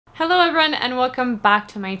Hello everyone and welcome back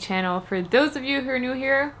to my channel. For those of you who are new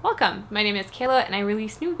here, welcome. My name is Kayla and I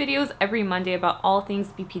release new videos every Monday about all things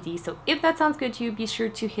BPD. So if that sounds good to you, be sure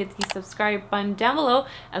to hit the subscribe button down below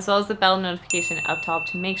as well as the bell notification up top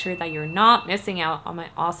to make sure that you're not missing out on my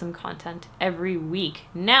awesome content every week.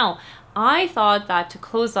 Now, I thought that to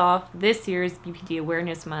close off this year's BPD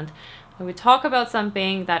Awareness Month, I would talk about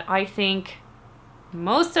something that I think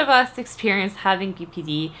most of us experience having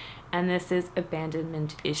BPD, and this is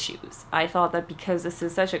abandonment issues. I thought that because this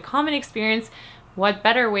is such a common experience, what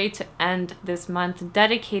better way to end this month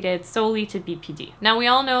dedicated solely to BPD. Now we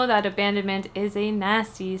all know that abandonment is a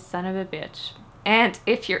nasty son of a bitch. And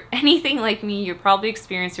if you're anything like me, you probably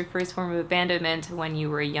experienced your first form of abandonment when you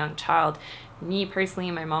were a young child. Me personally,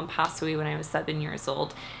 my mom passed away when I was 7 years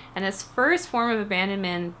old. And this first form of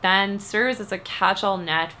abandonment then serves as a catch-all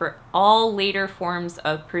net for all later forms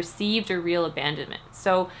of perceived or real abandonment.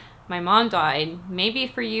 So my mom died. Maybe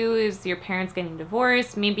for you it was your parents getting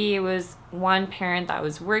divorced. Maybe it was one parent that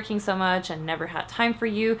was working so much and never had time for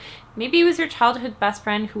you. Maybe it was your childhood best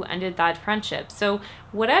friend who ended that friendship. So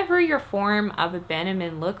whatever your form of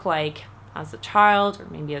abandonment looked like as a child or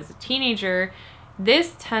maybe as a teenager,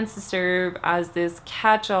 this tends to serve as this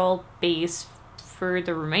catch-all base for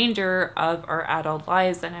the remainder of our adult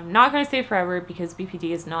lives. And I'm not going to say forever because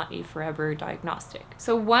BPD is not a forever diagnostic.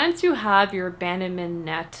 So once you have your abandonment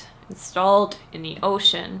net installed in the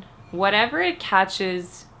ocean, whatever it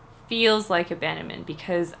catches feels like abandonment,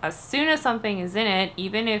 because as soon as something is in it,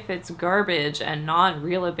 even if it's garbage and not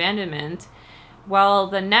real abandonment, well,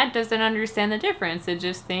 the net doesn't understand the difference. It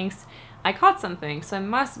just thinks, I caught something, so it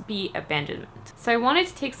must be abandonment. So I wanted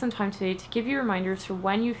to take some time today to give you reminders for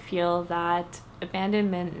when you feel that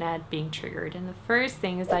abandonment net being triggered. And the first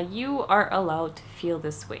thing is that you are allowed to feel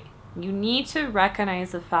this way. You need to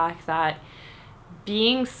recognize the fact that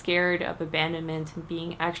being scared of abandonment and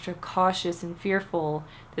being extra cautious and fearful,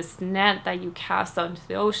 this net that you cast out into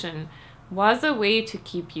the ocean, was a way to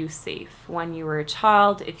keep you safe. When you were a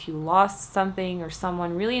child, if you lost something or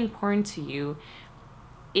someone really important to you,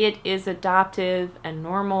 it is adaptive and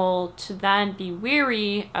normal to then be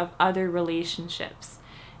weary of other relationships.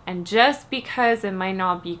 And just because it might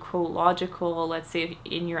not be quote logical, let's say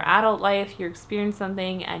in your adult life you're experiencing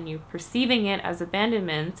something and you're perceiving it as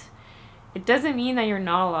abandonment, it doesn't mean that you're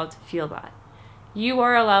not allowed to feel that. You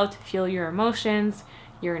are allowed to feel your emotions,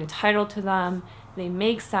 you're entitled to them, they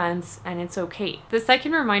make sense, and it's okay. The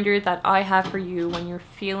second reminder that I have for you when you're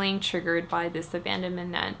feeling triggered by this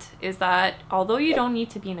abandonment net is that although you don't need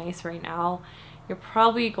to be nice right now, you're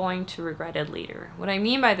probably going to regret it later. What I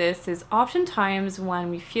mean by this is oftentimes when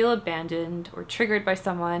we feel abandoned or triggered by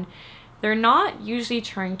someone, they're not usually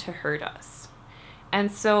trying to hurt us.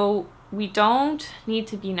 And so we don't need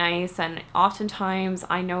to be nice, and oftentimes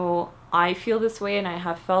I know I feel this way and I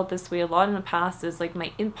have felt this way a lot in the past, is like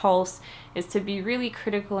my impulse is to be really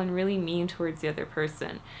critical and really mean towards the other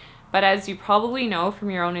person. But as you probably know from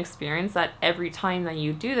your own experience, that every time that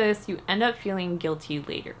you do this, you end up feeling guilty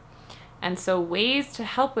later. And so ways to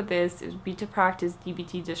help with this would be to practice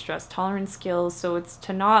DBT distress tolerance skills. So it's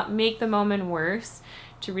to not make the moment worse,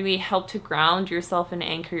 to really help to ground yourself and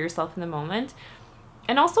anchor yourself in the moment.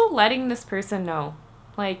 And also letting this person know.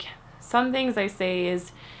 Like, some things I say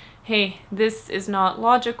is, hey, this is not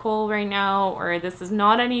logical right now, or this is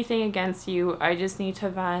not anything against you. I just need to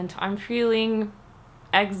vent. I'm feeling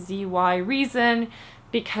X, Z, Y reason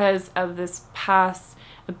because of this past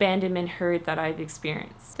abandonment hurt that I've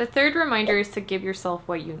experienced. The third reminder is to give yourself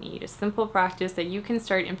what you need. A simple practice that you can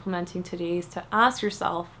start implementing today is to ask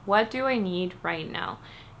yourself, what do I need right now?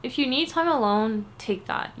 If you need time alone, take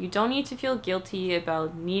that. You don't need to feel guilty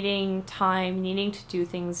about needing time, needing to do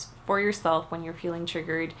things for yourself when you're feeling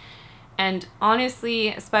triggered. And honestly,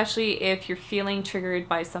 especially if you're feeling triggered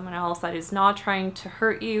by someone else that is not trying to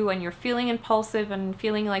hurt you and you're feeling impulsive and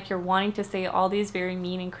feeling like you're wanting to say all these very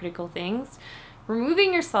mean and critical things,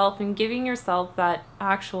 removing yourself and giving yourself that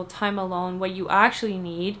actual time alone, what you actually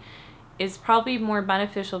need, is probably more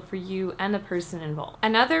beneficial for you and the person involved.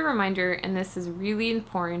 Another reminder, and this is really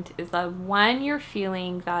important, is that when you're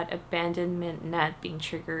feeling that abandonment net being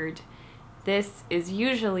triggered, this is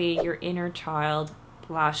usually your inner child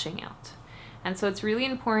lashing out. And so it's really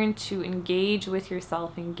important to engage with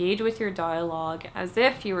yourself, engage with your dialogue as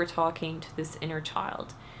if you were talking to this inner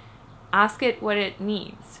child. Ask it what it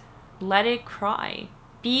needs. Let it cry.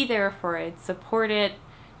 Be there for it. Support it.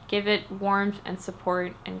 Give it warmth and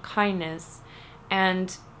support and kindness,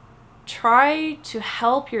 and try to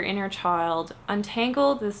help your inner child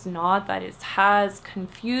untangle this knot that it has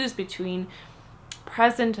confused between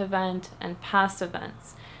present event and past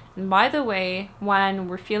events. And by the way, when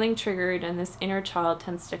we're feeling triggered and this inner child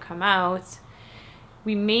tends to come out,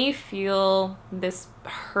 we may feel this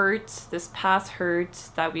hurt, this past hurt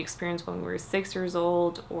that we experienced when we were 6 years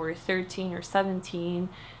old or 13 or 17,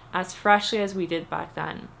 as freshly as we did back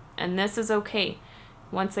then. And this is okay.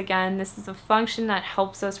 Once again, this is a function that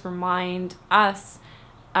helps us remind us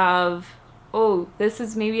of, oh, this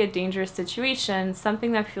is maybe a dangerous situation,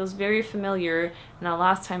 something that feels very familiar, and the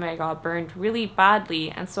last time I got burned really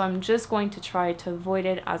badly, and so I'm just going to try to avoid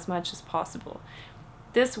it as much as possible.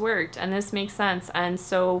 This worked, and this makes sense, and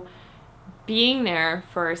so being there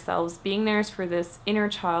for ourselves, being there for this inner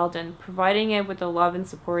child, and providing it with the love and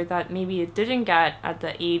support that maybe it didn't get at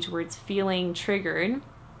the age where it's feeling triggered,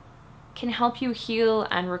 can help you heal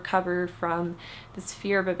and recover from this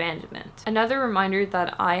fear of abandonment. Another reminder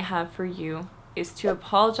that I have for you is to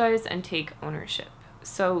apologize and take ownership.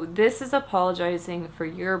 So this is apologizing for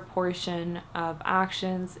your portion of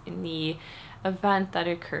actions in the event that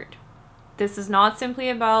occurred. This is not simply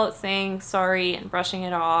about saying sorry and brushing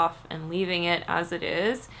it off and leaving it as it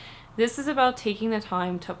is. This is about taking the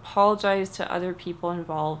time to apologize to other people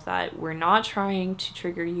involved that we're not trying to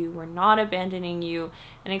trigger you, we're not abandoning you,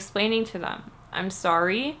 and explaining to them, I'm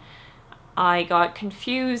sorry, I got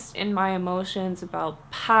confused in my emotions about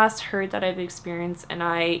past hurt that I've experienced, and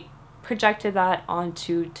I projected that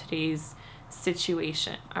onto today's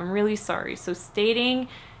situation. I'm really sorry. So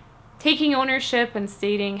taking ownership and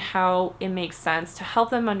stating how it makes sense to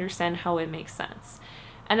help them understand how it makes sense.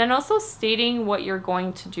 And then also stating what you're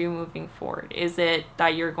going to do moving forward. Is it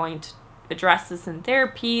that you're going to address this in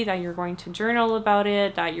therapy, that you're going to journal about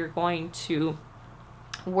it, that you're going to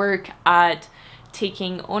work at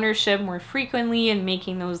taking ownership more frequently and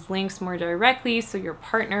making those links more directly so your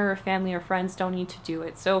partner or family or friends don't need to do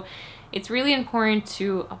it. So it's really important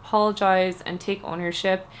to apologize and take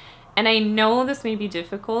ownership. And I know this may be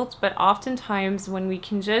difficult, but oftentimes when we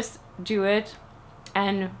can just do it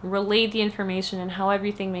and relate the information and how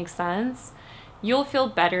everything makes sense, you'll feel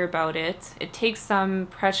better about it. It takes some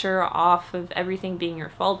pressure off of everything being your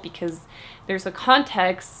fault because there's a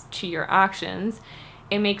context to your actions.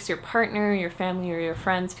 It makes your partner, your family, or your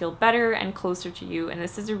friends feel better and closer to you. And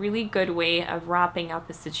this is a really good way of wrapping up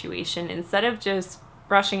a situation instead of just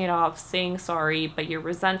brushing it off, saying sorry, but you're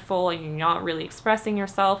resentful and you're not really expressing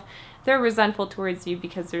yourself. They're resentful towards you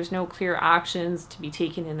because there's no clear actions to be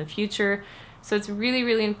taken in the future. So it's really,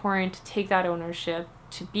 really important to take that ownership,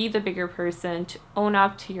 to be the bigger person, to own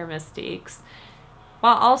up to your mistakes,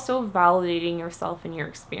 while also validating yourself and your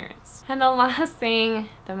experience. And the last thing,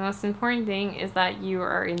 the most important thing, is that you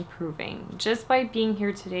are improving. Just by being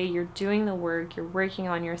here today, you're doing the work, you're working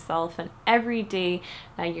on yourself, and every day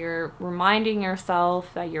that you're reminding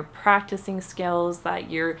yourself that you're practicing skills,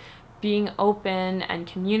 that you're being open and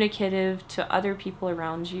communicative to other people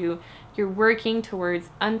around you, you're working towards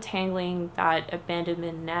untangling that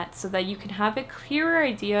abandonment net so that you can have a clearer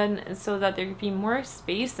idea and so that there can be more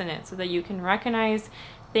space in it, so that you can recognize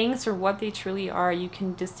things for what they truly are. You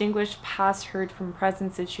can distinguish past hurt from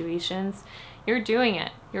present situations. You're doing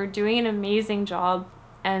it. You're doing an amazing job,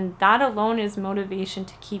 and that alone is motivation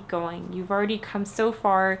to keep going. You've already come so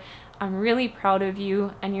far. I'm really proud of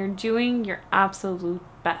you, and you're doing your absolute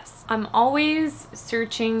best. I'm always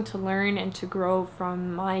searching to learn and to grow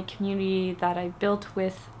from my community that I built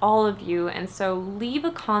with all of you, and so leave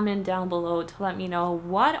a comment down below to let me know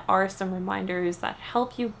what are some reminders that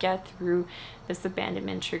help you get through this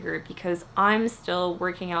abandonment trigger, because I'm still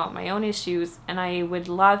working out my own issues, and I would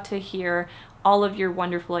love to hear all of your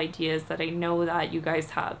wonderful ideas that I know that you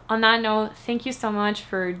guys have. On that note, thank you so much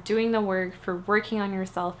for doing the work, for working on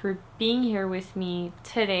yourself, for being here with me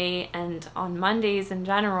today and on Mondays in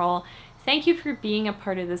general. Thank you for being a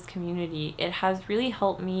part of this community. It has really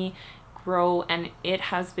helped me grow, and it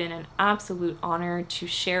has been an absolute honor to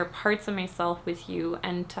share parts of myself with you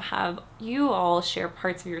and to have you all share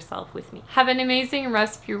parts of yourself with me. Have an amazing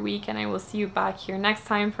rest of your week, and I will see you back here next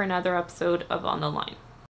time for another episode of On the Line.